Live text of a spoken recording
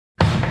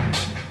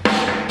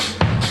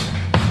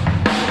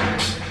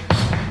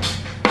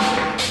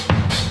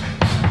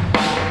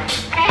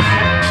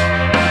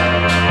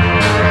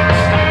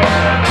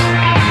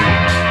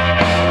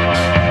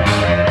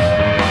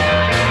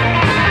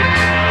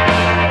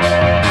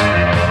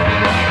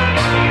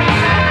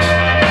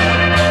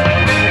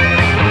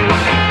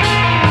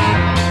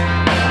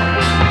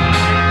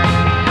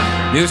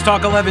News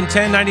Talk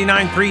 1110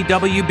 99.3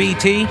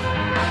 WBT.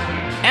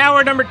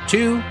 Hour number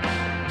 2.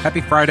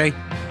 Happy Friday.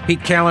 Pete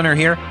Kaliner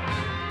here.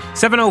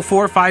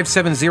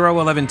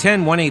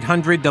 704-570-1110,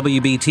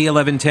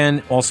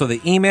 1-800-WBT-1110. Also,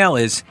 the email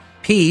is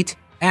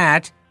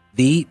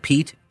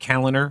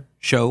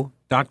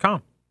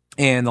pete@thepetekalinershow.com.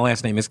 And the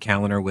last name is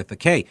Kaliner with a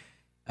K.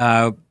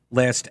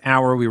 Last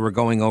hour, we were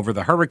going over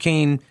the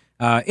hurricane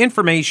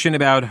information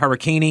about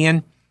Hurricane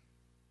Ian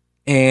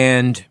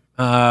and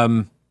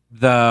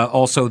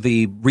also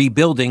the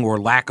rebuilding or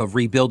lack of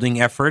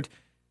rebuilding effort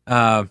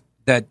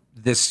that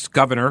this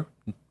governor,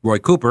 Roy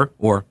Cooper,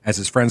 or as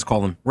his friends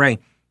call him, Ray,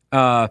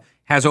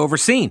 has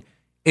overseen.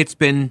 It's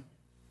been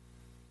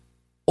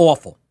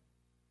awful.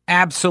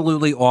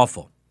 Absolutely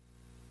awful.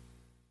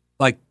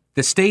 Like,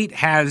 the state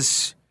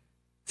has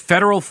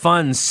federal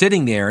funds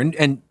sitting there,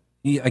 and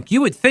like,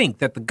 you would think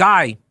that the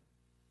guy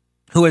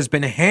who has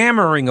been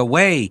hammering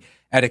away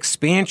at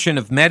expansion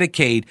of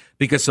Medicaid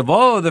because of,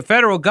 the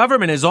federal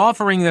government is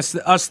offering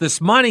us this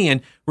money,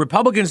 and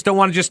Republicans don't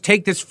want to just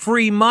take this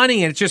free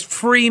money, and it's just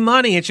free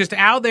money. It's just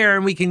out there,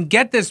 and we can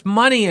get this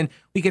money, and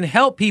we can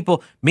help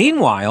people.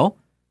 Meanwhile,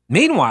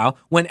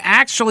 when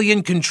actually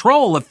in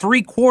control of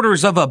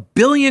 $750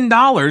 million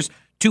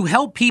to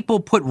help people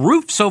put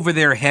roofs over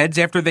their heads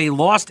after they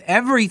lost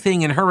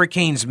everything in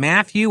Hurricanes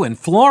Matthew and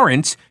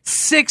Florence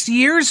 6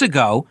 years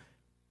ago,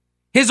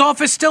 his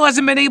office still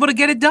hasn't been able to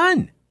get it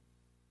done.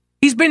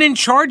 He's been in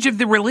charge of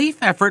the relief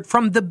effort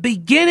from the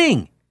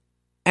beginning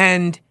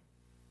and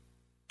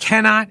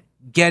cannot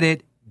get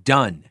it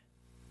done.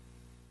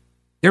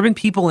 There have been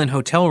people in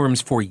hotel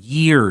rooms for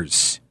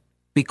years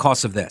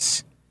because of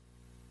this.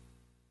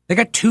 They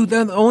got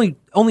only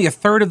a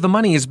third of the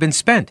money has been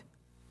spent.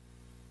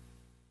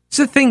 It's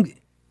the thing.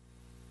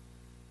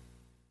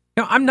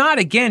 I'm not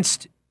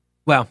against,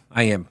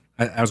 I am.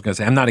 I was going to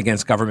say I'm not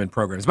against government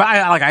programs, but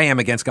I am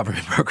against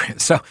government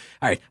programs. So, all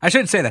right, I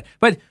shouldn't say that.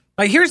 But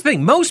here's the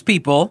thing. Most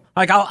people,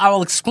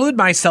 I'll exclude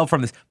myself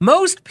from this.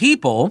 Most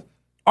people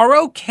are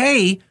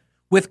okay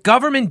with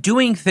government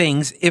doing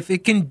things if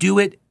it can do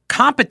it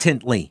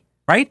competently,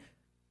 right?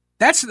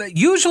 That's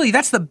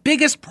the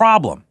biggest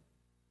problem.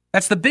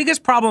 That's the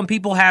biggest problem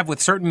people have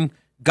with certain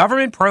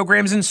government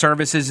programs and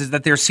services, is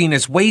that they're seen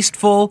as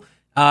wasteful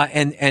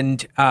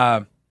and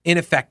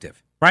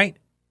ineffective, right?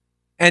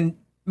 And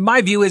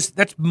my view is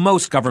that's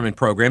most government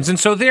programs. And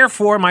so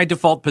therefore, my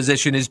default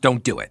position is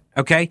don't do it,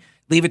 okay?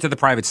 Leave it to the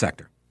private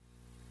sector.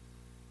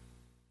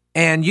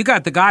 And you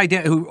got the guy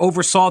who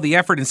oversaw the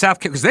effort in South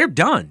Carolina, because they're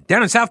done.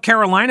 Down in South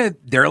Carolina,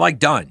 they're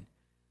done.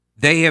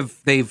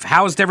 They've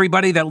housed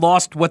everybody that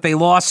lost what they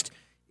lost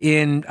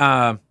in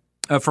from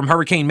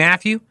Hurricane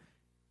Matthew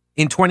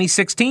in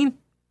 2016,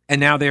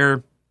 and now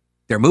they're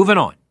moving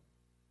on.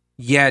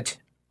 Yet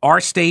our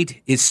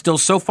state is still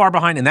so far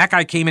behind, and that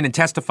guy came in and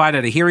testified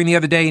at a hearing the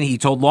other day, and he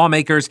told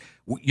lawmakers,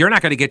 you're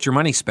not going to get your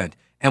money spent.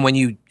 And when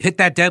you hit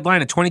that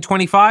deadline in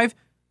 2025,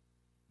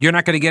 you're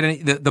not going to get any,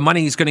 the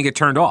money is going to get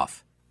turned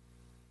off.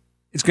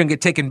 It's going to get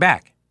taken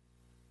back.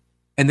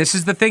 And this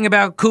is the thing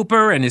about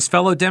Cooper and his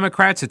fellow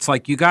Democrats. It's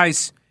like, you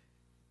guys,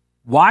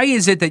 why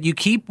is it that you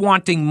keep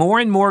wanting more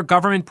and more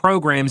government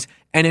programs,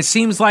 and it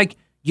seems like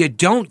you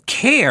don't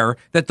care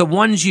that the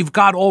ones you've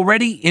got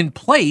already in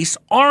place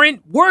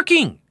aren't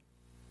working?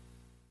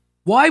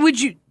 Why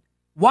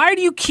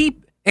do you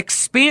keep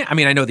I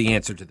mean, I know the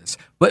answer to this,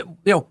 but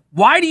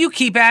why do you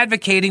keep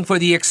advocating for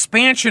the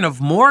expansion of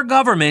more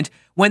government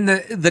when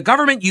the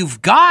government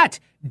you've got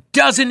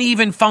doesn't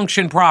even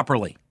function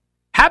properly?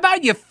 How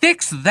about you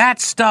fix that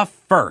stuff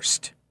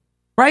first,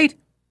 right?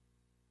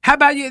 How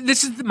about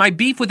this is my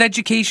beef with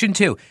education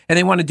too. And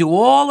they want to do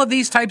all of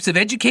these types of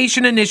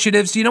education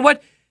initiatives. You know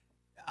what?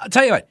 I'll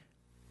tell you what,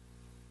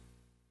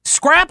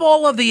 scrap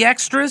all of the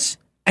extras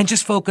and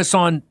just focus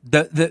on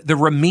the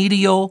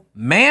remedial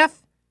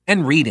math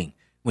and reading.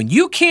 When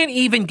you can't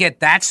even get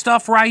that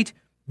stuff right,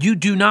 you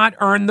do not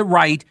earn the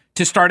right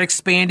to start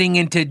expanding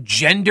into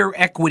gender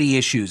equity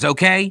issues,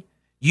 okay?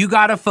 You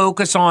got to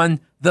focus on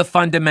the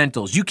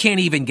fundamentals. You can't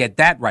even get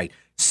that right.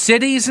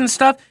 Cities and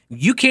stuff,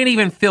 you can't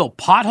even fill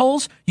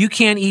potholes. You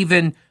can't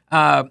even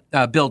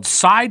build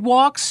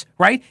sidewalks,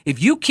 right?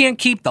 If you can't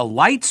keep the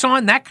lights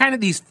on, that kind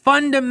of these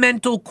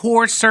fundamental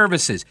core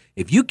services,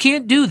 if you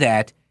can't do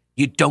that,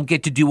 you don't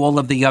get to do all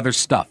of the other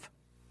stuff.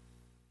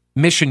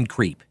 Mission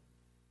creep.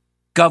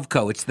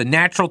 GovCo, it's the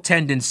natural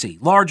tendency.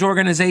 Large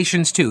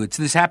organizations, too.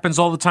 This happens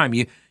all the time.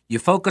 You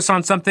focus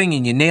on something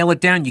and you nail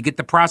it down. You get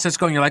the process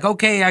going. You're like,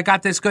 okay, I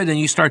got this good. And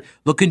you start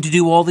looking to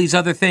do all these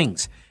other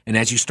things. And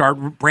as you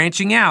start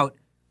branching out,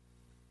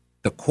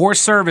 the core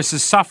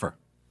services suffer.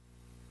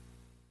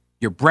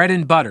 Your bread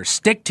and butter.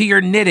 Stick to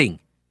your knitting,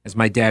 as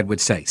my dad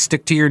would say.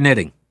 Stick to your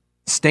knitting.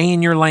 Stay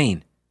in your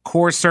lane.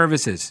 Core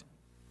services.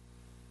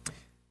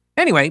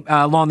 Anyway,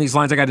 along these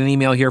lines, I got an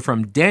email here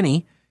from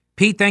Denny.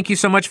 Pete, thank you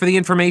so much for the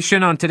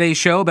information on today's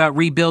show about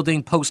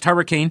rebuilding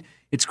post-hurricane.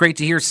 It's great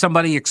to hear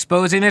somebody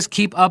exposing this.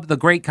 Keep up the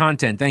great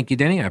content. Thank you,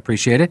 Denny. I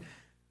appreciate it.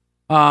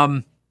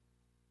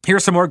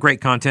 Here's some more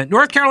great content.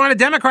 North Carolina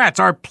Democrats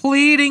are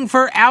pleading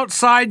for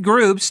outside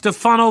groups to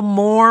funnel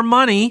more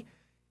money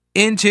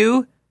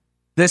into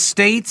the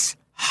state's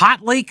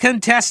hotly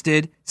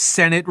contested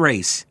Senate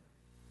race,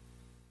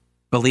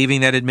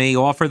 believing that it may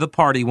offer the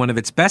party one of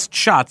its best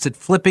shots at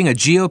flipping a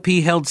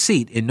GOP-held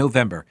seat in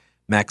November.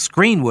 Max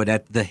Greenwood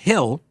at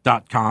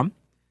thehill.com,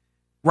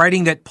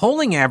 writing that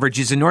polling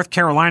averages in North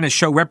Carolina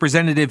show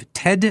Representative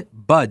Ted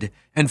Budd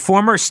and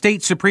former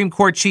state Supreme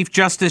Court Chief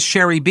Justice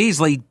Cheri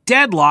Beasley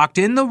deadlocked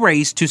in the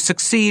race to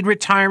succeed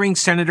retiring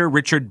Senator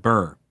Richard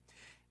Burr.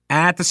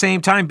 At the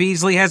same time,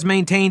 Beasley has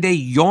maintained a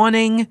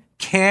yawning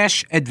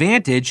cash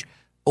advantage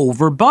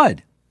over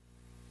Budd.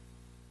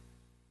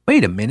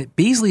 Wait a minute,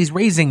 Beasley's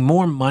raising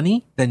more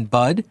money than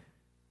Budd?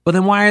 Well,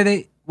 then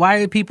why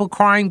are people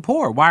crying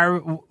poor?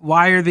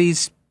 Why are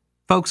these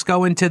folks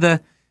going to the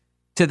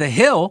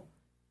Hill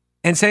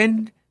and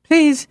saying,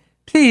 please,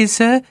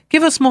 sir,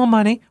 give us more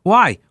money?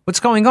 Why? What's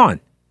going on?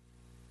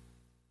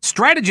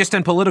 Strategists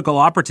and political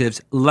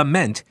operatives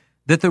lament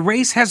that the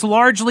race has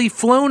largely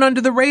flown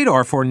under the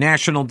radar for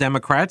national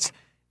Democrats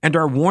and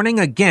are warning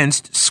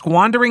against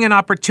squandering an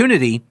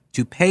opportunity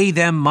to pay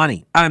them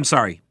money.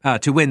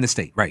 To win the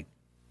state, right?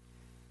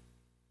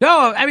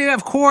 No, I mean,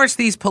 of course,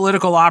 these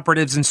political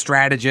operatives and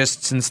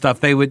strategists and stuff,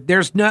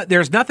 there's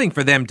nothing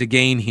for them to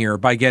gain here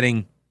by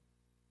getting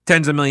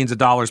tens of millions of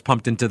dollars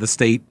pumped into the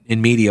state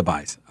in media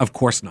buys. Of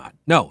course not.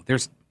 No,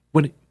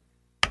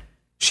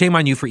 shame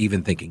on you for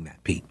even thinking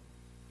that, Pete.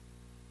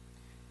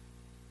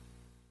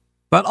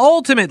 But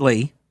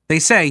ultimately, they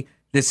say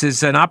this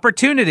is an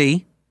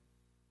opportunity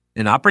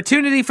in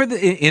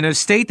a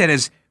state that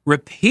has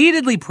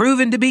repeatedly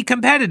proven to be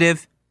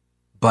competitive,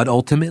 but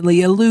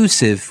ultimately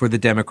elusive for the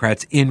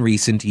Democrats in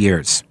recent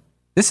years.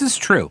 This is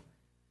true.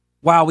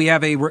 While we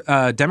have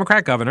a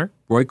Democrat governor,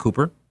 Roy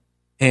Cooper,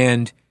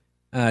 and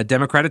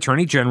Democrat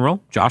Attorney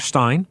General, Josh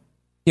Stein,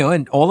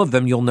 and all of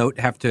them, you'll note,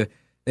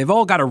 they've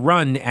all got to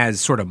run as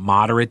sort of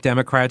moderate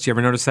Democrats. You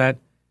ever notice that?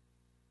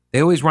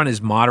 They always run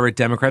as moderate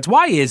Democrats.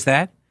 Why is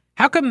that?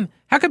 How come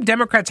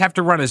Democrats have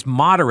to run as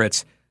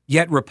moderates,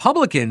 yet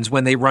Republicans,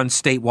 when they run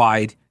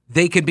statewide,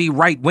 they can be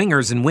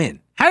right-wingers and win?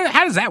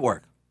 How does that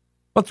work?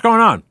 What's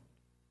going on?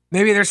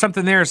 Maybe there's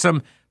something there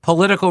some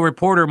political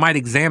reporter might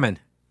examine.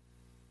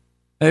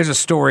 There's a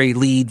story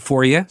lead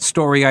for you,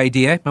 story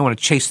idea. Might want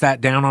to chase that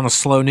down on a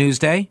slow news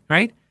day,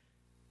 right?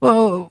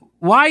 Well,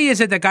 why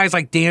is it that guys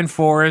like Dan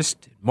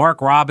Forrest,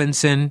 Mark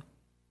Robinson,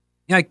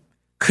 like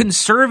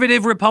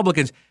conservative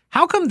Republicans,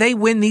 how come they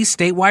win these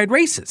statewide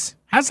races?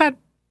 How's that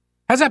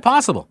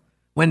possible?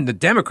 When the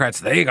Democrats,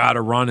 they got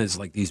to run as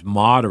like these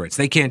moderates.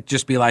 They can't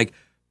just be like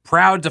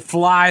proud to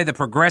fly the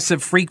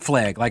progressive freak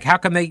flag. Like, how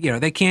come they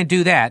can't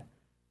do that?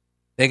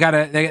 They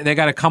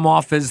gotta come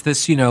off as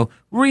this,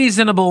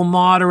 reasonable,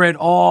 moderate,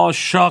 oh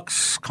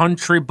shucks,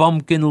 country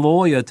bumpkin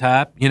lawyer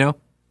type,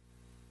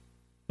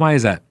 Why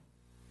is that?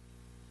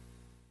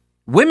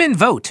 Women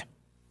Vote.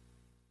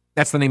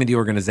 That's the name of the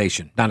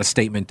organization, not a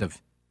statement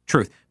of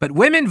truth. But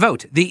Women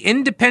Vote, the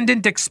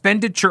independent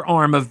expenditure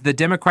arm of the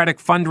Democratic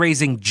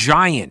fundraising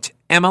giant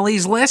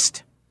Emily's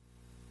List.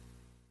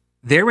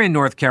 They're in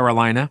North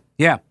Carolina.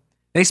 Yeah.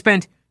 They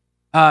spent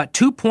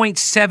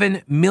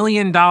 $2.7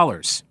 million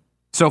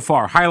so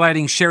far,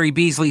 highlighting Cheri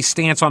Beasley's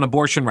stance on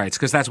abortion rights,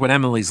 because that's what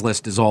Emily's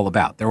List is all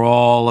about. They're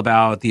all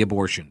about the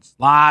abortions.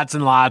 Lots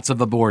and lots of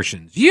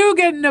abortions. You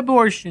get an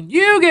abortion.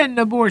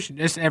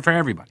 It's for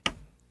everybody.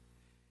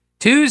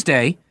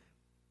 Tuesday,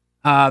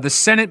 the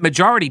Senate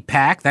Majority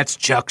PAC, that's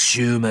Chuck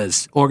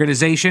Schumer's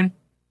organization,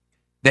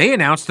 they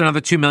announced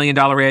another $2 million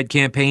ad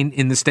campaign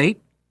in the state.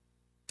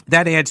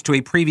 That adds to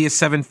a previous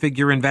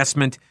seven-figure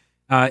investment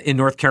in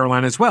North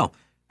Carolina as well.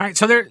 All right,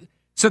 so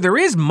there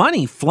is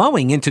money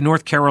flowing into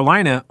North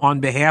Carolina on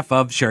behalf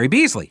of Cheri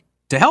Beasley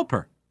to help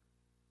her,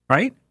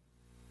 right?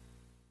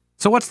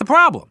 So what's the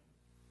problem?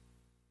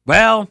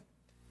 Well,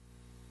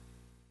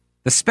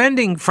 the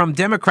spending from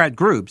Democrat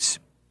groups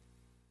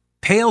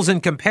pales in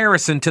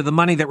comparison to the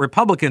money that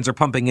Republicans are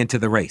pumping into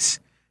the race.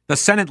 The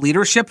Senate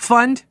Leadership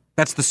Fund,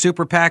 that's the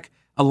super PAC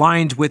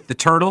aligned with the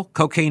Turtle,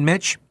 Cocaine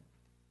Mitch,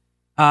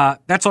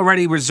 that's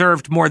already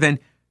reserved more than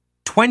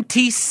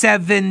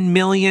 $27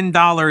 million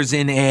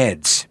in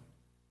ads.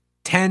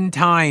 10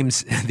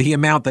 times the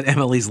amount that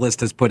Emily's List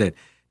has put in.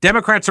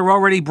 Democrats are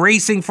already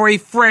bracing for a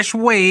fresh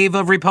wave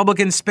of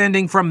Republican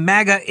spending from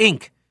MAGA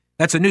Inc.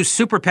 That's a new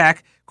super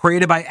PAC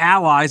created by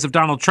allies of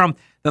Donald Trump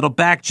that'll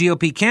back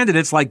GOP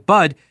candidates like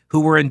Budd,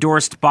 who were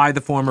endorsed by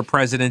the former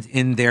president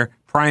in their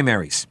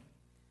primaries.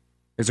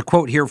 There's a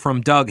quote here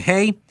from Doug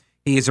Hay.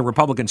 He is a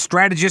Republican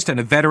strategist and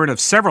a veteran of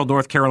several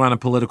North Carolina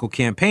political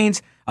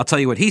campaigns. I'll tell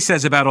you what he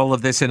says about all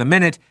of this in a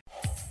minute.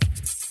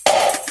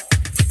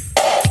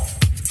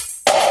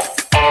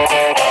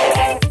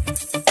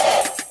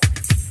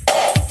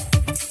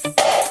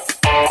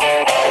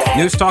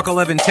 News Talk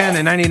 1110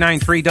 and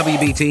 99.3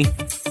 WBT.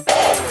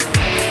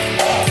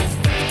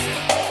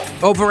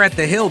 Over at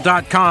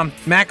thehill.com,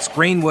 Max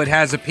Greenwood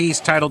has a piece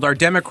titled, "Are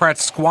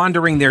Democrats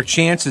Squandering Their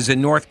Chances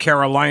in North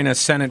Carolina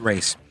Senate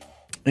Race?"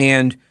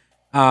 And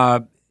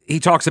he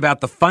talks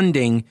about the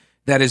funding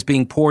that is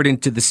being poured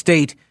into the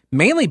state,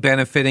 mainly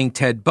benefiting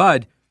Ted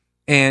Budd.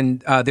 And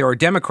there are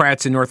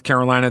Democrats in North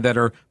Carolina that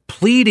are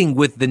pleading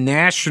with the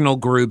national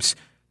groups,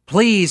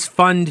 please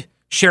fund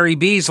Sherry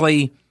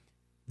Beasley.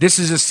 This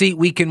is a seat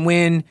we can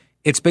win.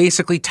 It's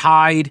basically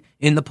tied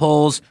in the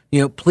polls.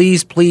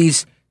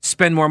 Please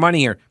spend more money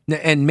here.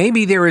 And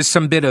maybe there is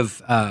some bit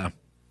of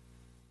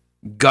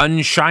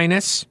gun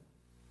shyness.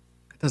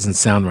 That doesn't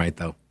sound right,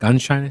 though. Gun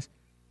shyness?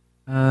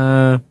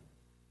 How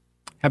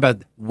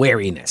about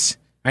wariness?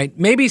 Right?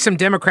 Maybe some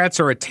Democrats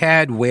are a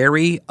tad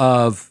wary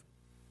of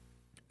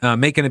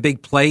making a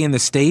big play in the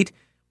state.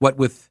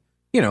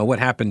 What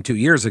happened 2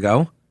 years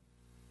ago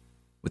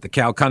with the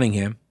Cal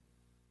Cunningham.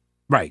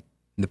 Right.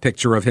 The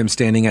picture of him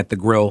standing at the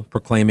grill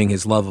proclaiming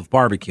his love of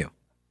barbecue.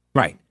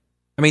 Right.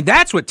 I mean,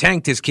 that's what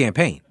tanked his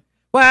campaign.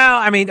 Well,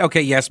 I mean,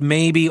 okay, yes,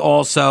 maybe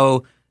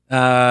also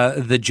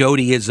the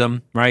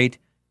Jodyism, right?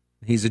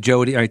 He's a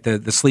Jody, right?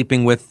 The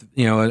sleeping with,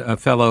 a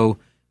fellow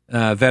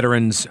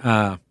veteran's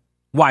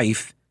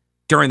wife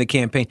during the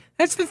campaign.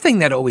 That's the thing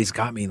that always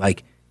got me.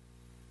 Like,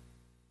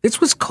 this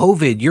was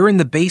COVID. You're in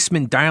the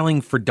basement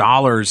dialing for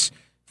dollars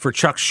for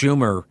Chuck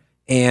Schumer,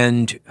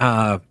 and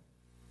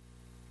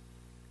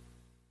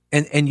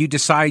you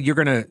decide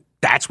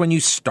that's when you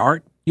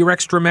start your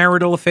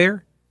extramarital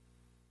affair?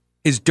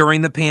 Is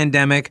during the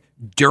pandemic,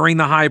 during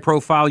the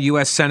high-profile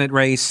U.S. Senate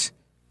race.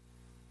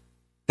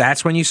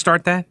 That's when you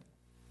start that?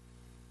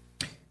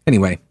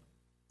 Anyway,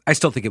 I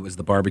still think it was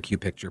the barbecue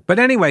picture. But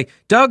anyway,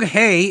 Doug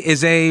Hay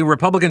is a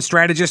Republican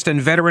strategist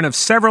and veteran of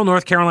several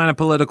North Carolina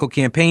political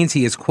campaigns.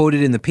 He is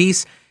quoted in the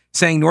piece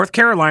saying North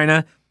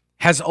Carolina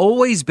has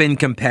always been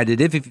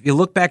competitive. If you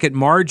look back at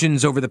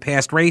margins over the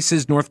past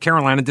races, North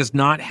Carolina does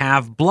not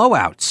have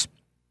blowouts.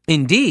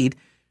 Indeed,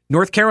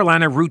 North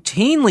Carolina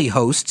routinely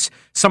hosts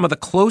some of the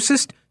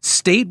closest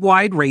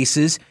statewide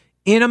races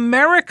in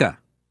America.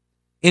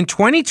 In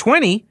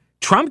 2020,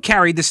 Trump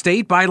carried the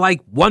state by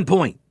like 1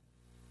 point.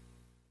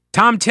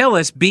 Tom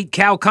Tillis beat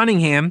Cal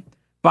Cunningham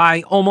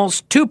by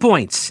almost 2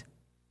 points.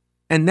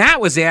 And that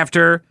was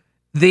after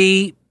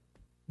the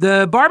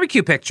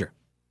barbecue picture.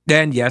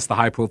 And yes, the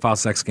high-profile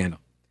sex scandal.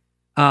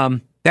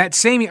 That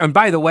same year, and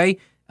by the way,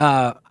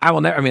 I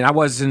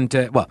wasn't,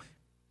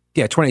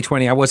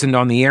 2020, I wasn't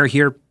on the air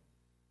here.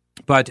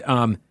 But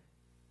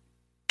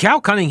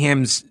Cal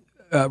Cunningham's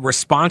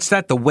response to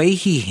that, the way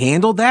he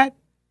handled that,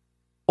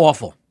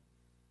 awful.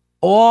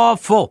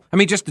 Awful. I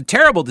mean, just a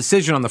terrible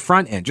decision on the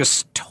front end,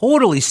 just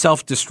totally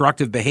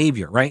self-destructive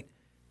behavior, right?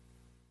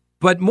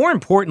 But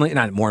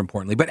not more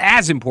importantly, but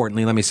as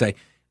importantly, let me say,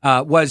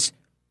 was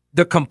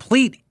the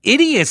complete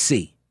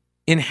idiocy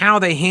in how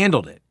they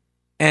handled it.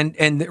 And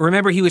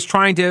remember, he was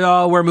trying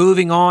to, we're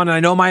moving on, and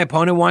I know my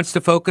opponent wants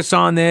to focus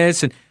on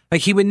this. And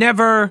like, he would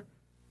never,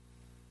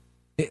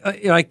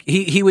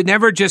 he would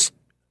never just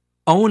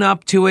own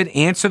up to it,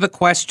 answer the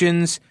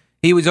questions.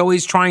 He was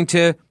always trying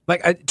to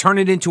turn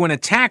it into an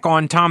attack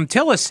on Tom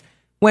Tillis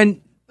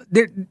when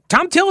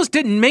Tom Tillis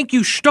didn't make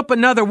you shtup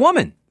another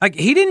woman. Like,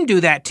 he didn't do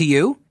that to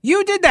you.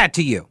 You did that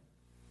to you.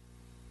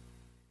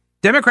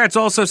 Democrats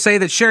also say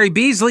that Sherry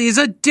Beasley is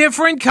a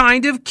different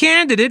kind of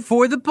candidate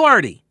for the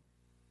party.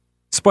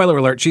 Spoiler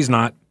alert, she's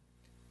not.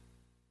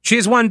 She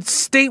has won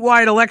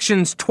statewide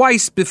elections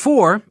twice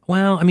before.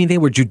 Well, I mean, they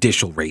were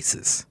judicial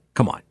races.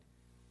 Come on.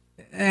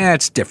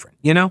 That's different,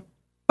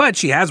 But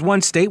she has won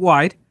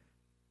statewide,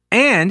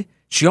 and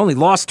she only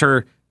lost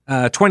her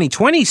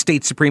 2020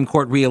 state Supreme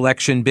Court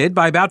re-election bid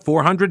by about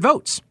 400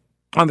 votes.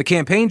 On the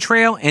campaign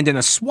trail and in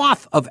a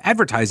swath of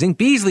advertising,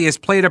 Beasley has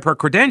played up her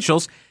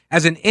credentials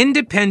as an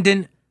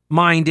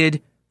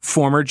independent-minded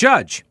former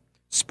judge.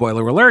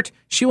 Spoiler alert,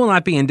 she will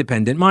not be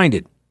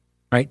independent-minded,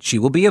 right? She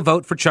will be a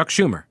vote for Chuck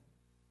Schumer.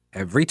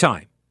 Every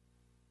time.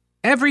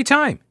 Every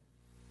time.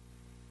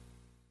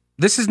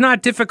 This is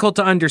not difficult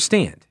to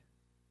understand,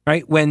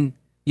 right? When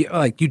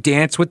you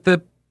dance with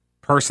the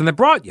person that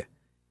brought you.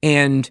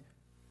 And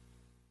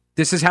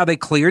this is how they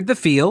cleared the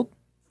field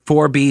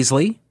for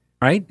Beasley,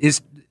 right?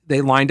 They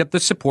lined up the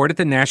support at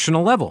the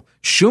national level.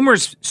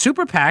 Schumer's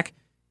super PAC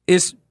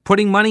is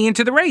putting money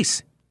into the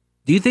race.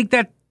 Do you think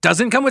that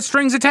doesn't come with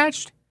strings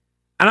attached?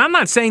 And I'm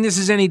not saying this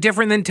is any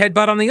different than Ted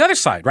Budd on the other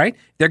side, right?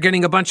 They're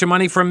getting a bunch of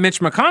money from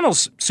Mitch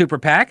McConnell's super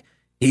PAC.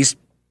 He's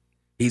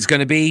going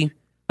to be,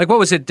 like, what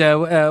was it?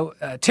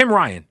 Tim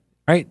Ryan,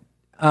 right?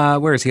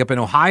 Where is he? Up in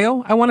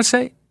Ohio, I want to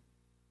say?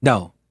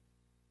 No,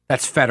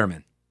 that's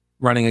Fetterman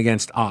running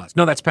against Oz.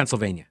 No, that's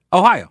Pennsylvania.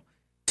 Ohio.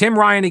 Tim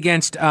Ryan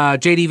against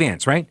J.D.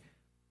 Vance, right?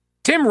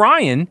 Tim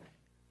Ryan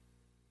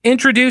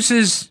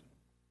introduces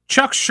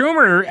Chuck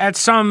Schumer at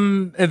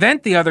some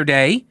event the other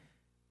day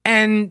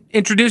and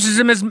introduces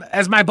him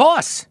as my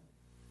boss.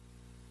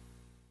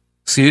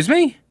 Excuse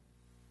me?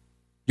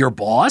 Your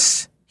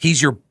boss?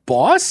 He's your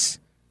boss?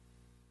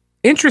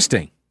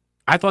 Interesting.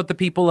 I thought the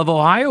people of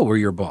Ohio were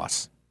your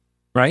boss,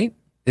 right?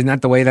 Isn't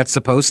that the way that's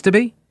supposed to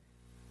be?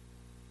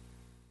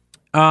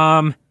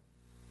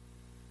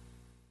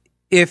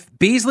 If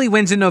Beasley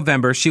wins in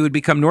November, she would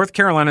become North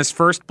Carolina's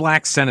first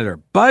black senator.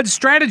 Budd's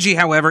strategy,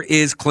 however,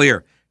 is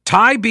clear.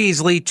 Tie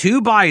Beasley to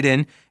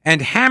Biden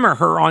and hammer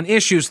her on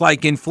issues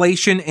like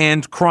inflation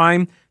and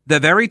crime. the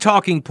very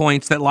talking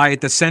points that lie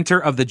at the center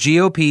of the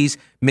GOP's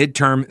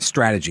midterm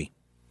strategy.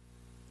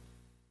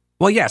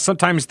 Well, yeah,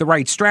 sometimes the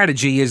right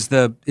strategy is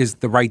the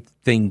right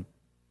thing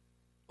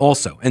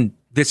also. And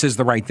this is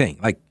the right thing.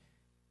 Like,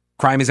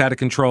 crime is out of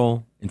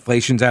control.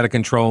 Inflation's out of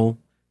control.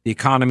 The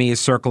economy is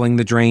circling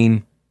the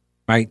drain,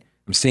 right?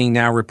 I'm seeing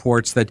now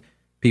reports that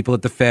people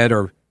at the Fed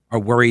are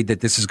worried that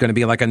this is going to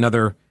be like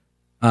another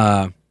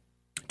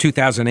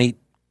 2008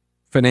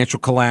 financial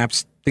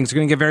collapse. Things are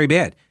going to get very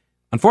bad.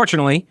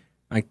 Unfortunately,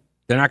 like,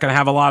 they're not going to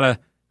have a lot of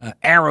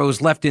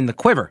arrows left in the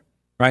quiver,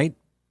 right?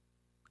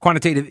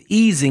 Quantitative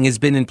easing has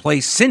been in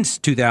place since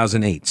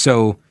 2008,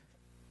 so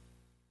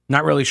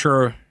not really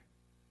sure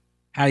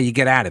how you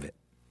get out of it.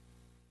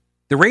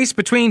 The race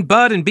between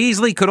Budd and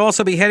Beasley could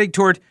also be heading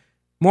toward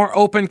more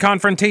open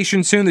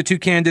confrontation soon. The two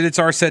candidates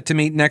are set to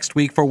meet next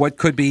week for what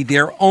could be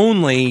their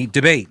only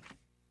debate.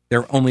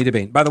 Their only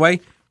debate. By the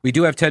way, we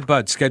do have Ted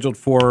Budd scheduled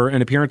for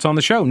an appearance on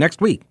the show next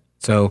week,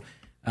 so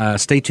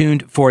stay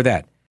tuned for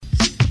that.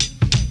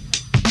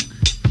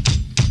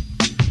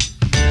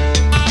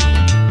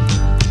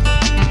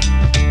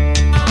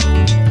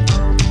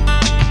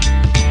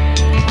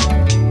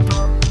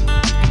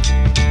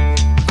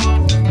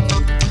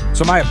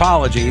 So my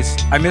apologies.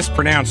 I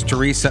mispronounced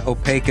Teresa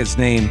Opeka's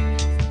name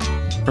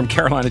from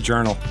Carolina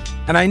Journal.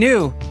 And I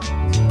knew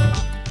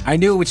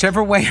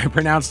whichever way I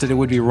pronounced it, it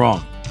would be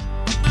wrong.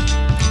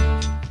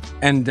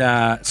 And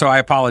so I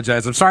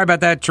apologize. I'm sorry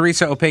about that.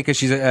 Teresa Opeka,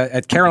 she's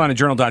at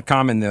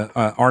carolinajournal.com in the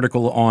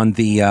article on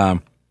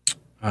the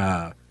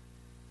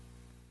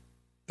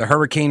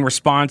hurricane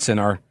response and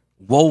our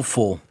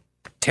woeful,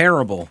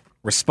 terrible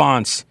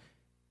response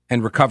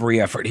and recovery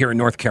effort here in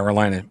North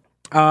Carolina.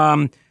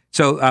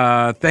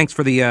 So thanks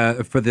for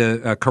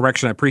the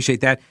correction. I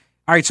appreciate that.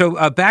 All right,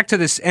 so back to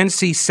this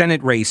NC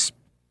Senate race,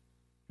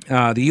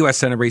 the U.S.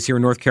 Senate race here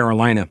in North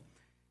Carolina.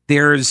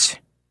 There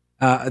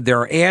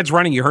are ads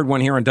running. You heard one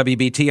here on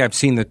WBT. I've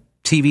seen the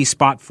TV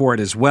spot for it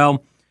as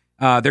well.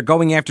 They're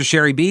going after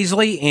Sherry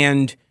Beasley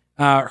and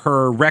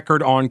her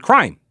record on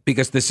crime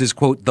because this is,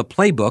 quote, the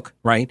playbook,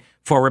 right,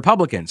 for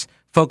Republicans.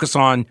 Focus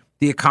on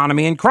the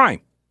economy and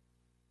crime.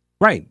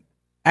 Right,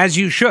 as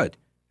you should.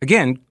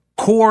 Again,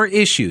 core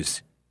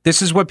issues.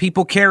 This is what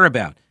people care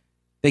about.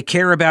 They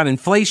care about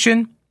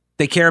inflation.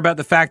 They care about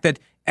the fact that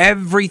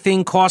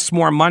everything costs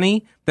more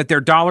money, that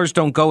their dollars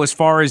don't go as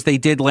far as they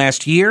did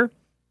last year,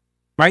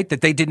 right?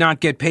 That they did not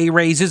get pay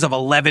raises of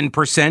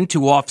 11%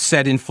 to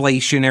offset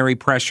inflationary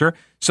pressure.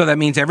 So that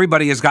means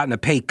everybody has gotten a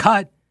pay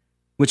cut,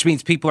 which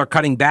means people are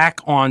cutting back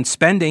on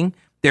spending.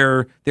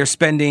 They're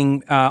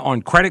spending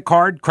on credit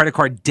card. Credit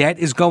card debt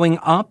is going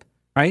up,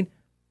 right?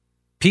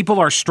 People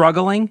are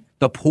struggling.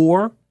 The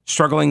poor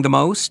struggling the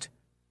most.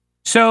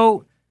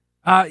 So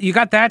you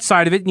got that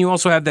side of it, and you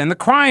also have then the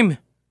crime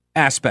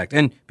aspect.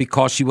 And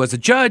because she was a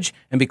judge,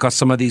 and because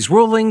some of these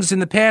rulings in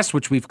the past,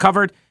 which we've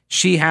covered,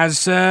 she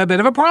has a bit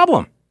of a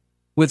problem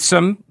with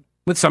some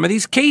of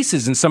these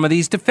cases and some of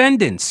these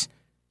defendants.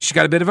 She's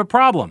got a bit of a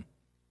problem.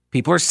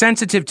 People are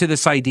sensitive to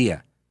this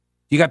idea.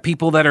 You got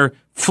people that are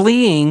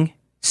fleeing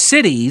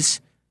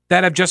cities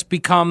that have just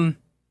become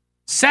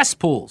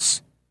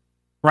cesspools,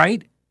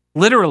 right?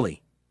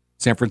 Literally.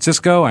 San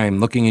Francisco, I'm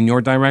looking in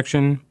your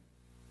direction.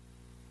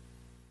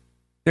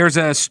 There's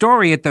a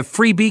story at the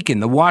Free Beacon,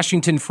 the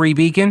Washington Free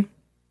Beacon.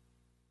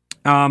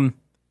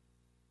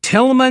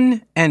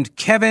 Tillman and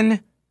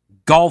Kevin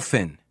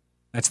Golphin.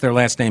 That's their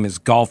last name is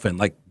Golphin,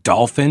 like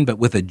dolphin, but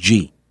with a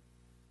G.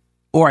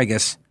 Or I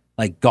guess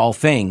like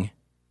golfing,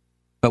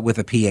 but with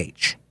a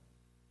PH.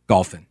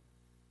 Golphin.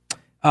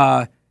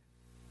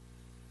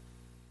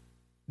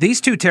 These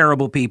two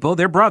terrible people,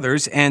 they're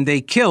brothers, and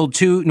they killed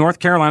two North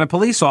Carolina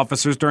police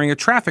officers during a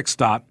traffic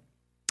stop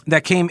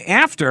that came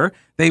after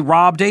they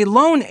robbed a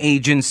loan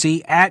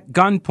agency at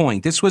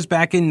gunpoint. This was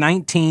back in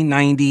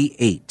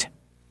 1998.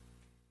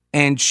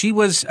 And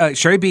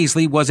Sherry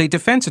Beasley was a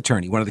defense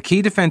attorney, one of the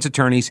key defense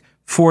attorneys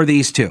for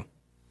these two.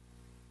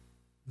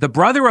 The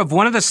brother of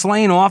one of the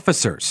slain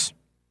officers,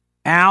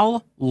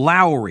 Al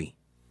Lowry,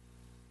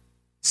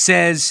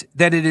 says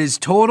that it is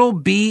total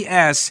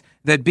BS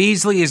that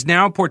Beasley is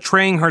now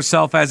portraying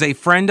herself as a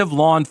friend of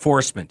law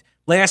enforcement.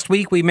 Last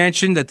week we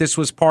mentioned that this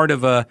was part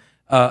of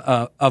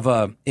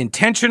an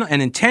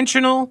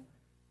intentional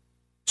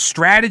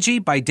strategy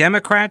by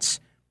Democrats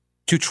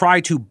to try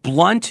to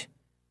blunt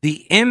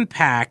the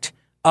impact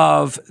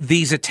of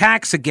these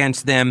attacks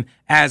against them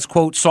as,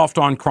 quote, soft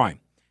on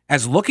crime,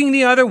 as looking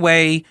the other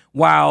way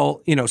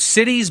while,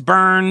 cities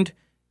burned,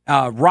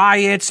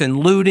 riots and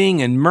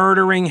looting and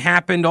murdering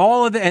happened,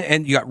 all of it,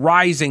 and you got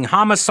rising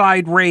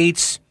homicide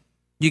rates.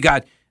 You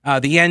got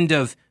the end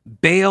of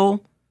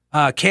bail,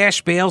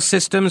 cash bail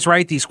systems,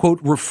 right? These,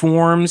 quote,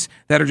 reforms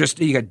that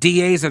are you got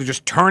DAs that are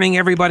just turning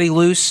everybody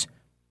loose.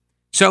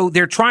 So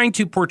they're trying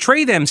to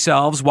portray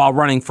themselves while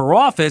running for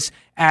office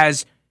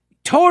as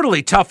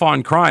totally tough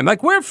on crime.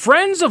 Like, we're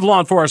friends of law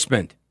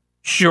enforcement.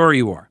 Sure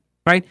you are,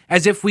 right?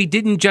 As if we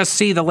didn't just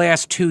see the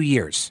last 2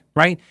 years,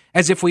 right?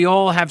 As if we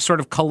all have sort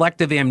of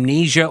collective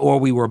amnesia or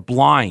we were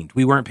blind.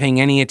 We weren't paying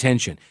any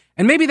attention.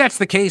 And maybe that's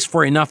the case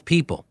for enough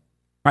people.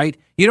 right?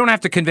 You don't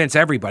have to convince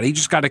everybody. You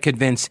just got to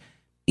convince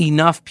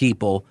enough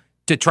people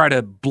to try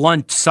to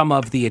blunt some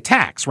of the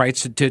attacks, right?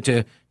 So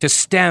to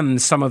stem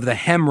some of the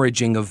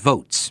hemorrhaging of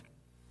votes.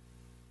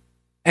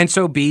 And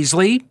so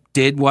Beasley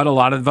did what a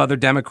lot of other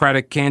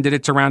Democratic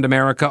candidates around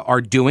America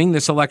are doing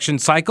this election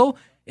cycle,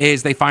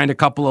 is they find a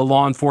couple of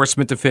law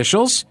enforcement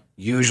officials,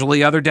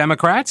 usually other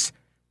Democrats,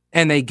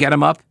 and they get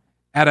them up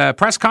at a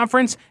press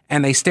conference,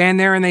 and they stand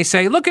there and they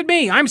say, look at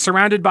me, I'm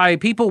surrounded by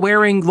people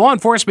wearing law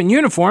enforcement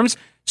uniforms,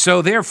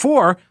 so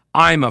therefore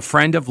I'm a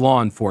friend of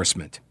law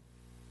enforcement.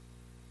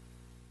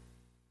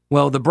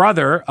 Well, the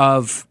brother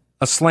of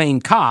a slain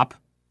cop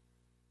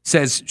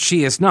says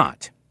she is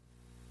not.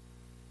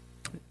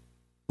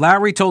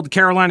 Lowry told the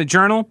Carolina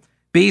Journal,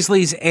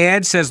 Beasley's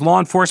ad says law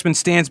enforcement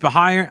stands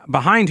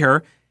behind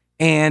her,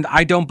 and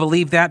I don't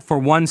believe that for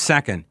 1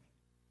 second.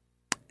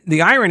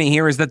 The irony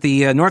here is that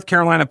the North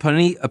Carolina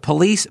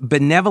Police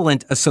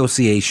Benevolent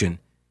Association,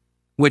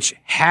 which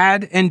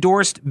had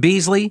endorsed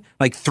Beasley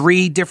like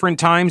 3 different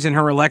times in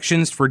her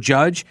elections for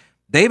judge,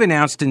 they've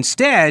announced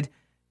instead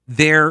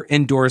they're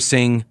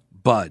endorsing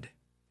Bud.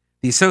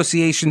 The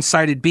association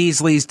cited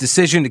Beasley's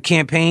decision to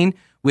campaign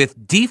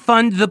with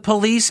Defund the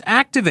Police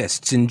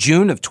activists in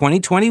June of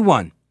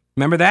 2021.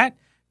 Remember that?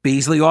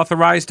 Beasley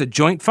authorized a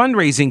joint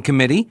fundraising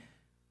committee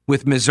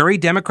with Missouri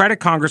Democratic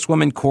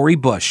Congresswoman Cori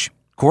Bush.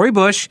 Cori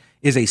Bush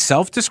is a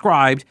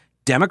self-described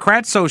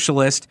Democrat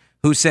socialist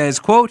who says,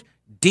 quote,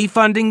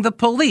 defunding the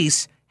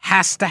police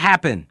has to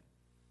happen.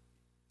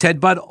 Ted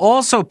Budd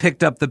also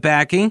picked up the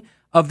backing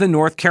of the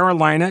North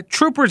Carolina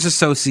Troopers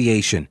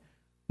Association,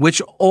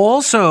 which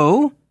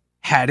also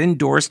had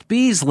endorsed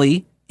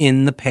Beasley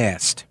in the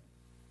past.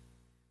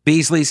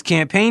 Beasley's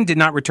campaign did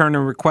not return a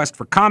request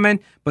for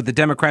comment, but the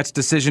Democrats'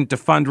 decision to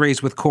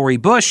fundraise with Cori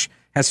Bush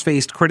has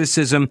faced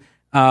criticism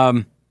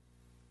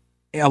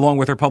along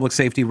with her public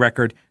safety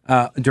record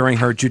during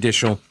her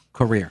judicial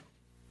career.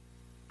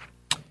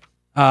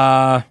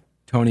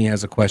 Tony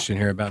has a question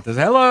here about this.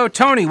 Hello,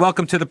 Tony.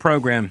 Welcome to the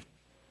program.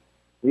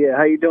 Yeah,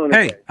 how you doing?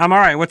 Hey, I'm all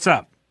right. What's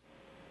up?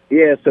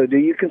 Yeah, so do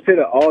you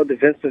consider all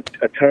defense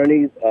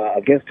attorneys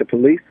against the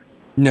police?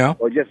 No.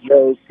 Or just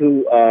those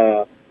who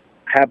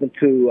happen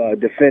to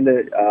defend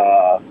it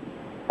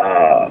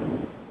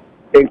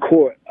in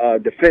court,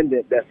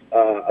 defendant that's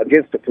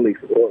against the police?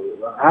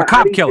 A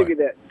cop killer.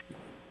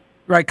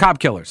 Right, cop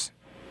killers.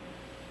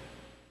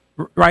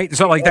 Right,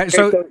 so like that.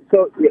 Okay,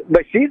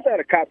 but she's not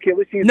a cop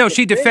killer.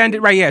 She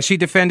defended. Right, yeah, she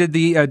defended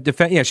the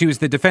defense. Yeah, she was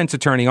the defense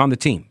attorney on the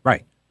team.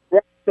 Right.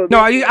 So no,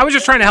 I was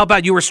just trying to help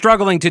out. You were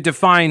struggling to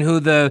define who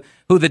the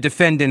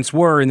defendants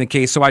were in the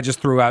case, so I just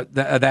threw out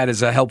that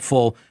as a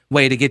helpful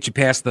way to get you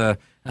past the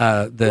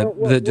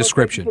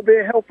description. Well,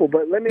 being helpful,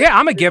 but let me. Yeah,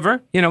 I'm a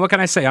giver. You know, what can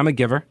I say? I'm a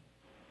giver.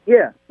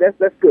 Yeah, that's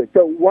good.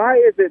 So why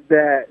is it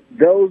that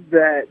those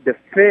that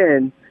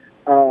defend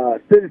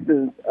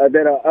citizens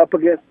that are up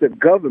against the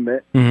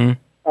government, mm-hmm.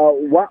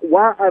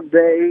 Why are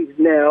they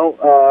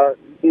now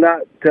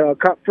not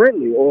cop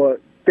friendly or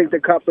think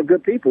that cops are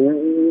good people?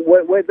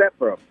 Where's that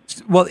from?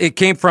 Well, it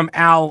came from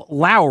Al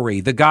Lowry,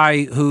 the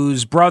guy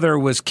whose brother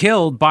was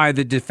killed by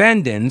the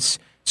defendants.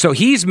 So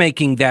he's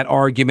making that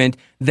argument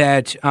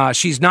that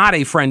she's not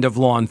a friend of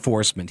law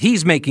enforcement.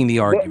 He's making the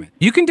argument.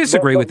 You can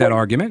disagree with that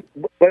argument.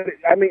 But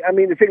I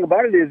mean, the thing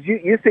about it is,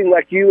 you seem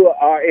like you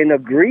are in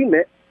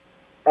agreement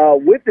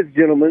with this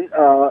gentleman.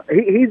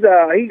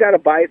 He got a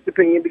biased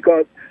opinion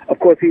because, of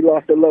course, he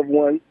lost a loved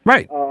one.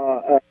 Right.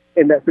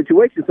 In that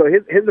situation, so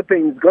his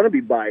opinion is going to be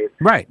biased.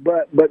 Right.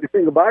 But the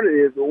thing about it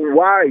is,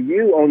 why are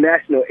you on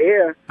national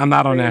air? I'm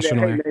not on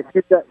national air. Man,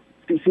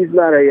 she's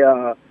not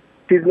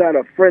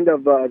a friend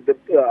of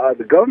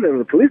the government or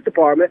the police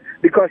department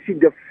because she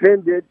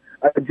defended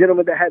a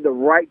gentleman that had the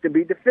right to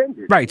be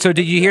defended. Right. So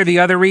did you hear the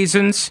other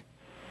reasons?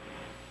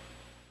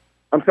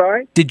 I'm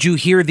sorry? Did you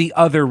hear the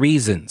other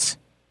reasons?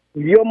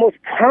 Your most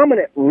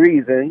prominent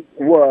reason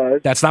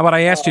was... That's not what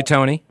I asked you,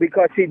 Tony.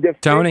 Because she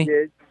defended... Tony?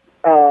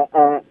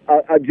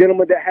 A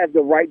gentleman that has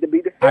the right to be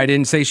defended. I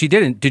didn't say she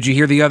didn't. Did you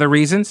hear the other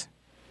reasons?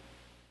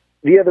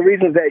 The other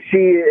reasons that she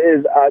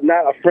is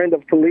not a friend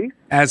of police?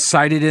 As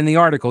cited in the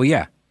article,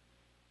 yeah.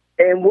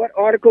 And what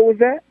article was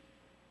that?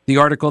 The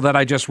article that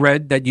I just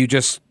read, that you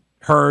just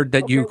heard,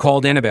 that you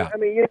called in about. I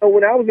mean,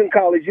 when I was in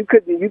college, you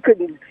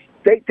couldn't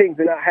state things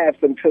and not have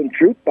some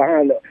truth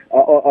behind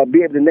or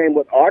be able to name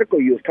what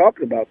article you was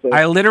talking about. So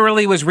I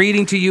literally was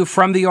reading to you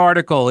from the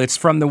article. It's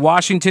from the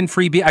Washington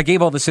Free Beacon. I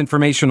gave all this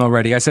information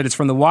already. I said it's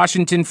from the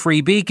Washington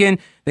Free Beacon.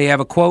 They have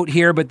a quote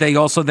here, but they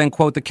also then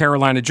quote the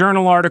Carolina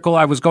Journal article.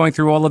 I was going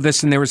through all of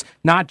this, and there was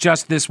not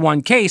just this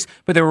one case,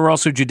 but there were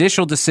also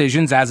judicial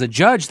decisions as a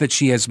judge that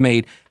she has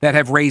made that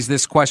have raised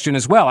this question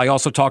as well. I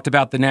also talked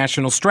about the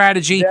national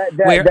strategy.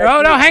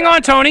 Hang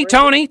on, Tony,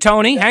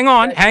 hang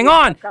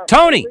on.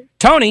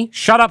 Tony,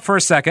 shut up for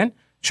a second.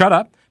 Shut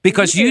up.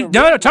 Because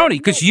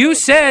Tony, you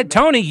said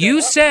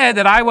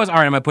that I was, all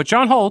right, I'm going to put you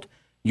on hold.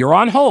 You're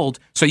on hold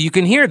so you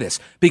can hear this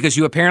because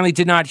you apparently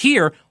did not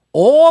hear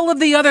all of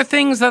the other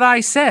things that I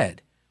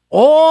said.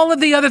 All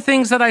of the other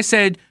things that I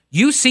said,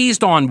 you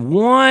seized on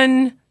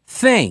one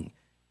thing.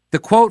 the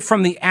quote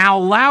from the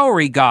Al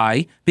Lowry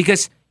guy,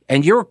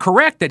 and you're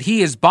correct that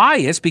he is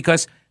biased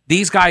because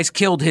these guys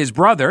killed his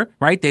brother,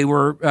 right? They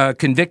were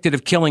convicted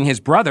of killing his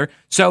brother.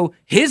 So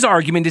his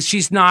argument is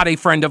she's not a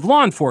friend of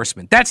law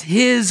enforcement. That's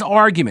his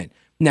argument.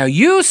 Now,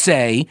 you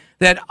say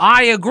that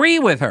I agree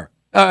with her,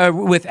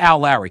 with Al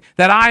Lowry,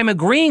 that I'm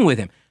agreeing with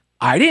him.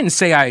 I didn't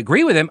say I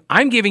agree with him.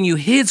 I'm giving you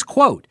his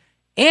quote.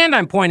 And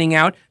I'm pointing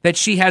out that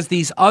she has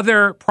these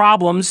other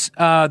problems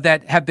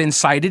that have been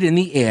cited in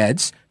the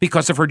ads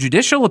because of her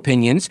judicial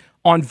opinions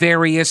on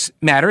various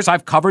matters.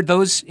 I've covered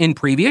those in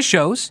previous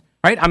shows,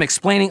 right? I'm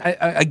explaining,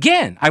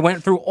 again, I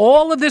went through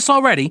all of this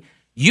already.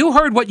 You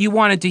heard what you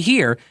wanted to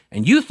hear,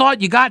 and you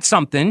thought you got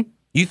something.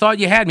 You thought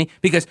you had me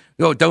because,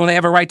 don't they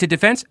have a right to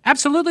defense?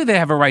 Absolutely, they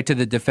have a right to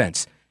the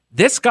defense.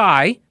 This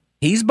guy,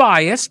 he's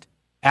biased.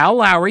 Al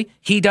Lowry,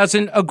 he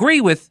doesn't agree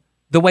with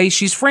the way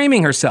she's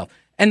framing herself.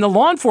 And the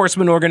law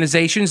enforcement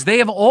organizations, they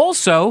have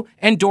also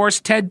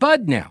endorsed Ted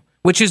Budd now,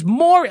 which is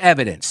more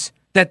evidence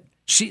that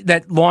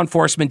law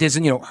enforcement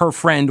isn't, her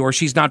friend or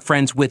she's not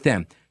friends with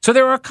them. So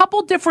there are a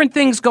couple different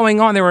things going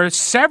on. There are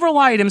several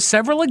items,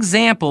 several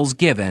examples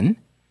given.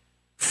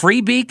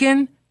 Free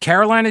Beacon,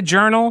 Carolina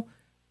Journal,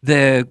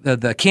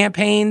 the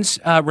campaign's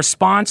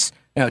response,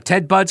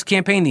 Ted Budd's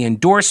campaign, the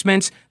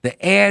endorsements,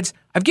 the ads.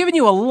 I've given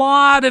you a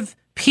lot of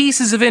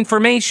pieces of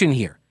information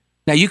here.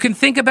 Now, you can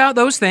think about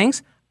those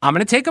things. I'm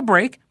going to take a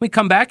break. We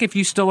come back. If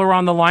you still are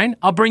on the line,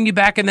 I'll bring you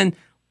back and then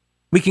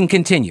we can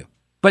continue.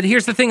 But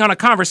here's the thing on a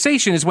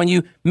conversation is when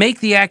you make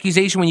the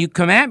accusation, when you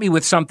come at me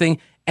with something,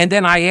 and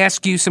then I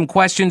ask you some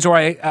questions or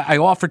I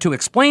offer to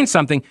explain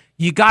something,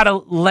 you got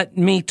to let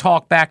me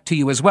talk back to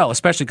you as well,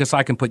 especially because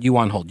I can put you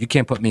on hold. You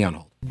can't put me on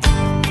hold.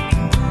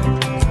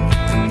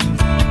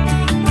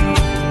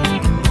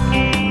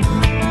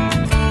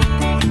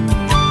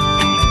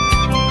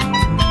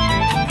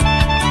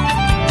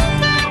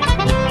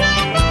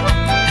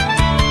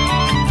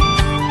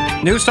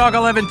 News Talk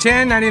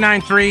 1110,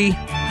 99.3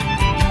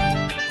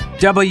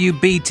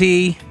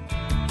 WBT.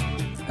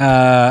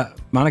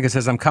 Monica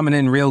says, I'm coming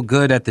in real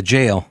good at the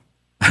jail.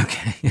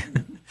 Okay.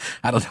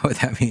 I don't know what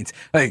that means.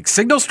 Like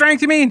signal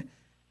strength, you mean?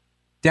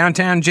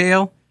 Downtown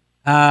jail?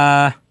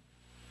 I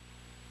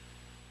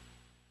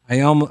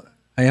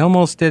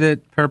almost did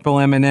it, purple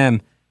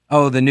M&M.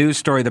 Oh, the news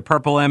story, the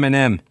purple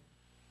M&M.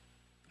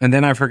 And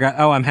then I forgot,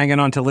 I'm hanging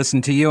on to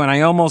listen to you, and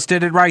I almost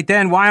did it right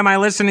then. Why am I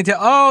listening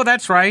to,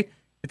 that's right.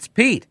 It's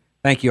Pete.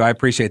 Thank you. I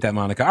appreciate that,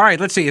 Monica. All right,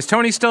 let's see. Is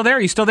Tony still there? Are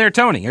you still there,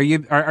 Tony? Are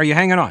you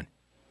hanging on?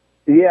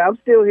 Yeah, I'm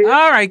still here.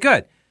 All right,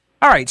 good.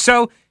 All right,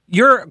 so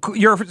your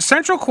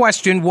central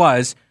question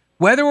was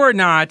whether or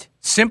not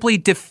simply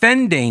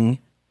defending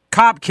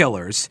cop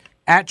killers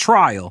at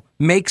trial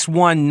makes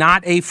one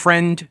not a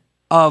friend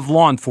of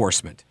law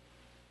enforcement,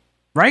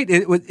 right?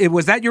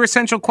 Was that your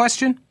essential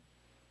question?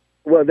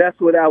 Well, that's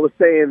what I was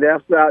saying.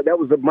 That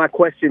was my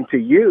question to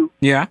you.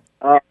 Yeah.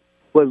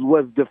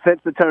 Was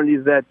defense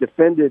attorneys that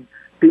defended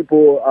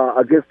people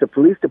against the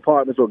police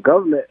departments or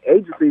government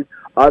agencies,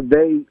 are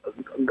they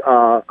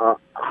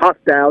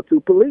hostile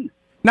to police?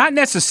 Not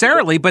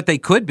necessarily, but they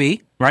could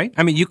be, right?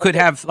 I mean, you could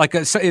have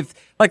let's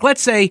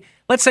say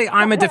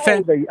I'm a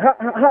defense.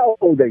 How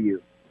old are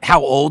you?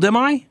 How old am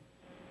I?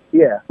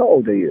 Yeah, how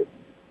old are you?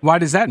 Why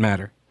does that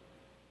matter?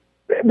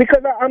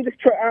 Because I'm just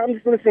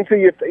listening to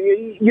you.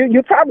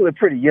 You're probably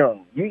pretty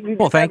young. You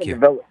well, thank you.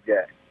 Developed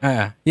yet.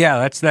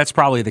 Yeah, that's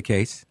probably the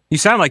case. You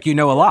sound like you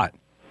know a lot.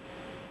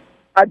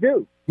 I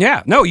do.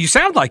 Yeah, no, you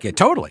sound like it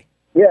totally.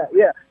 Yeah,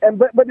 and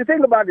but the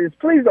thing about it is,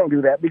 please don't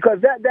do that because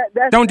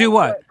that's don't do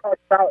what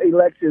about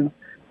elections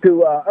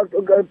to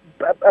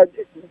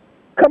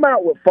come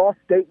out with false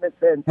statements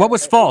and what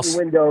was false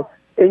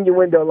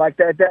innuendo like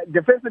that. That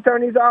defense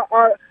attorneys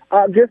are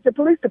against the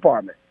police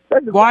department.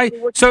 Why?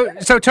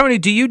 So Tony,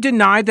 do you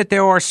deny that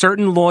there are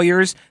certain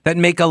lawyers that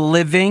make a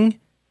living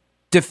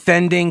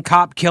defending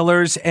cop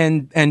killers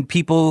and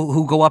people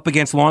who go up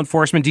against law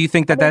enforcement? Do you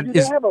think that do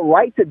they have a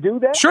right to do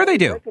that? Sure they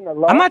do.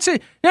 I'm not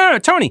saying... No,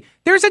 Tony.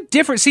 There's a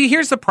difference. See,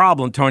 here's the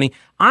problem, Tony.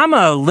 I'm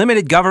a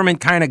limited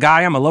government kind of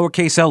guy. I'm a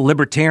lowercase L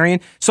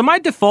libertarian. So my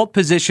default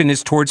position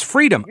is towards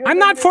freedom. I'm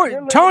not for...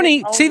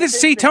 Tony,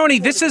 Tony,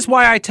 this is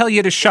why I tell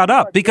you to shut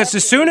up. Because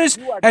as soon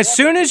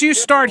as you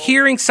start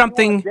hearing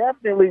something... You are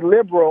definitely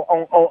liberal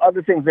on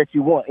other things that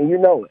you want, and you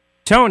know it.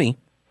 Tony,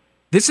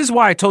 this is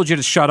why I told you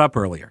to shut up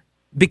earlier.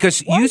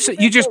 Because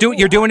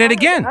you're doing it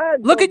again.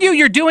 Look at you,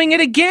 you're doing it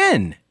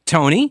again,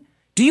 Tony.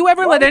 Do you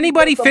ever let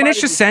anybody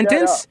finish a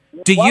sentence?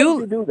 Do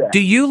you let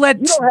you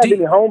don't have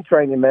any home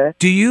training, man?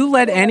 Do you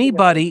let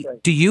anybody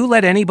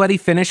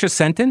finish a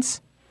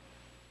sentence?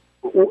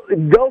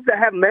 Those that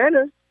have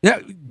manners. Yeah,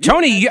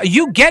 Tony,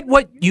 you get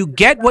what you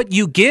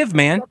give,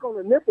 man. Suck on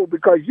the nipple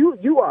because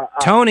you are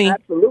Tony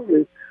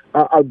absolutely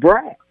a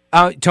brat.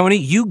 Tony,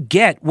 you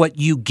get what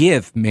you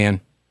give, man.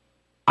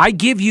 I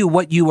give you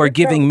what you are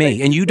giving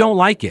me, and you don't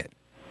like it.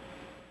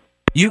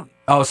 See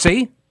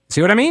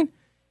what I mean?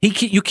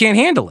 You can't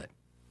handle it.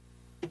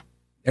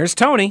 There's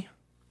Tony.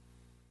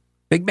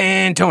 Big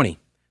man Tony.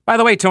 By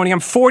the way, Tony,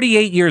 I'm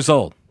 48 years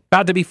old,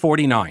 about to be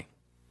 49.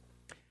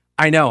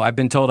 I know. I've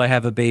been told I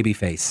have a baby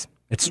face.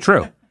 It's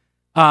true.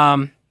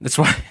 That's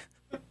why.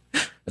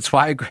 That's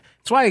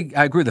why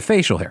I grew the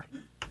facial hair.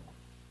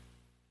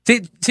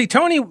 See,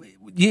 Tony.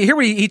 You hear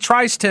what he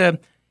tries to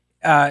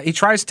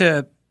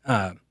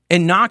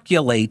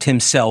inoculate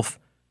himself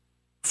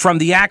from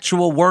the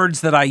actual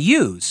words that I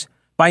use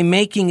by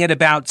making it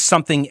about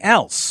something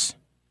else.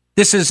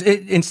 This is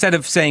instead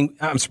of saying,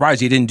 I'm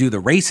surprised you didn't do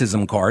the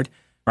racism card,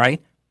 right?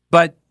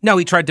 But no,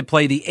 he tried to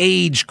play the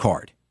age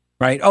card,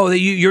 right? Oh,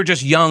 you're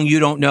just young, you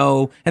don't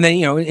know. And then,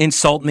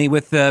 insult me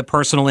with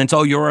personal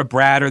insults. Oh, you're a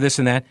brat or this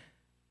and that.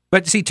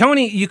 But see,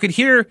 Tony, you could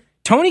hear,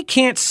 Tony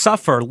can't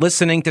suffer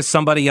listening to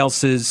somebody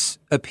else's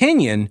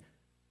opinion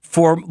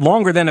for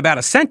longer than about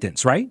a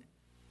sentence, right?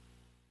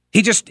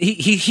 He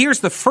hears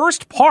the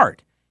first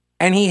part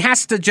and he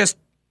has to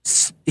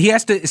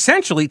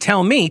essentially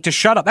tell me to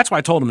shut up. That's why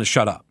I told him to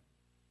shut up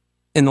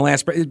in the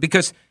last,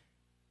 because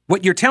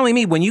what you're telling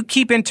me, when you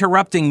keep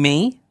interrupting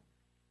me,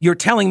 you're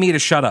telling me to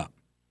shut up.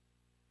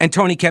 And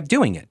Tony kept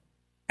doing it.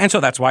 And so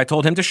that's why I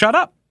told him to shut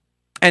up.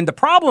 And the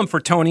problem for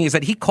Tony is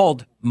that he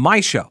called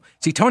my show.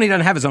 See, Tony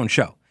doesn't have his own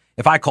show.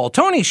 If I call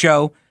Tony's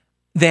show,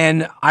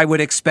 then I would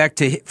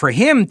expect for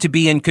him to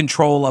be in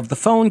control of the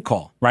phone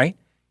call, right?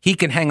 He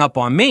can hang up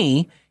on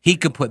me. He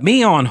could put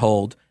me on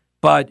hold,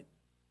 but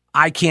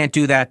I can't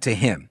do that to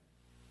him.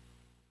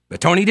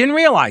 But Tony didn't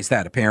realize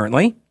that,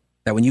 apparently,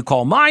 that when you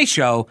call my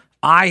show,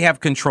 I have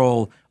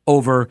control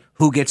over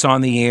who gets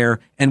on the air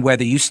and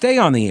whether you stay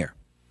on the air.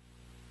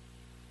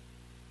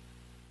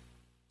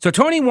 So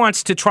Tony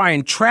wants to try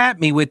and trap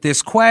me with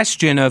this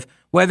question of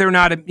whether or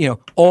not,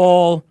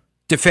 all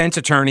defense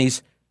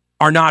attorneys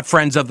are not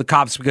friends of the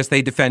cops because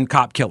they defend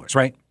cop killers,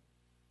 right?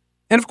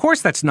 And of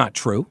course that's not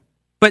true.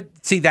 But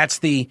see, that's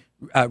the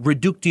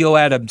reductio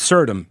ad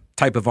absurdum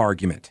type of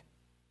argument,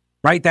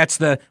 right? That's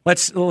the,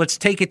 let's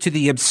take it to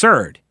the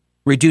absurd,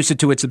 reduce it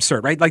to its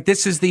absurd, right? Like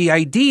this is the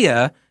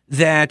idea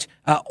that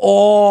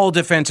all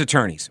defense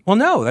attorneys, well,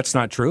 no, that's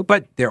not true,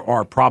 but there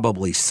are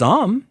probably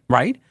some,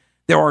 right?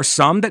 There are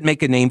some that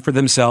make a name for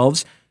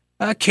themselves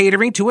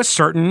catering to a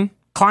certain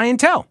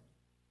clientele.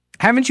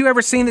 Haven't you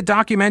ever seen the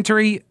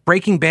documentary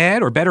Breaking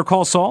Bad or Better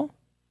Call Saul?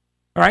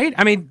 All right.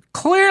 I mean,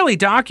 clearly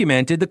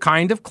documented the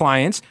kind of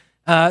clients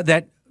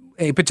that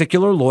a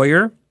particular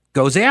lawyer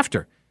goes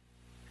after.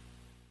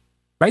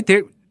 Right.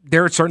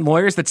 There are certain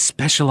lawyers that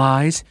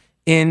specialize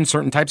in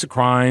certain types of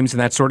crimes and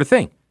that sort of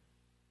thing.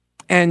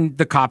 And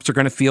the cops are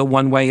going to feel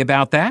one way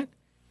about that.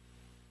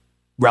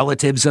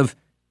 Relatives of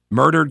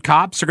murdered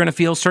cops are going to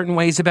feel certain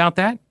ways about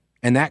that.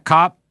 And that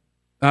cop,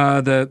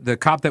 the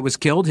cop that was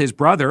killed, his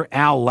brother,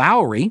 Al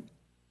Lowry,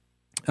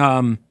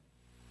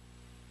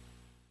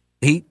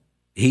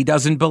 he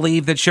doesn't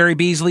believe that Sherry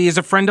Beasley is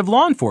a friend of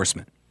law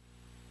enforcement.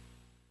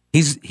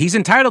 He's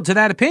entitled to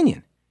that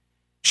opinion.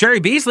 Sherry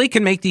Beasley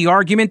can make the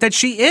argument that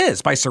she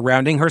is by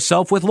surrounding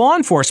herself with law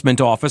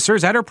enforcement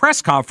officers at her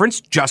press conference,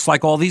 just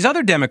like all these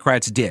other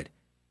Democrats did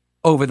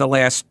over the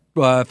last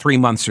 3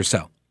 months or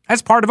so,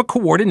 as part of a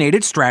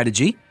coordinated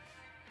strategy,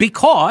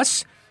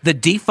 because the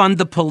defund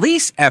the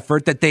police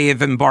effort that they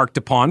have embarked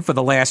upon for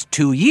the last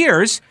 2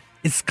 years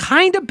is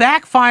kind of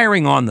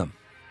backfiring on them,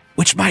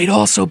 which might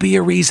also be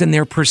a reason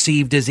they're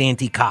perceived as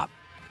anti-cop.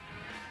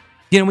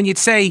 When you'd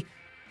say,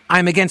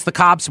 I'm against the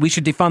cops, we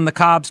should defund the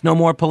cops, no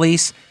more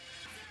police,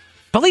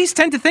 police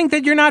tend to think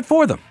that you're not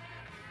for them.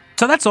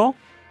 So that's all.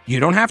 You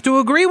don't have to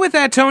agree with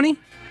that, Tony.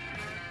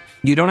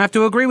 You don't have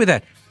to agree with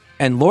that.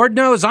 And Lord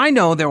knows I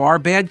know there are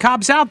bad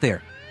cops out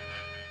there.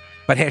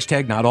 But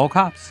hashtag not all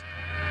cops.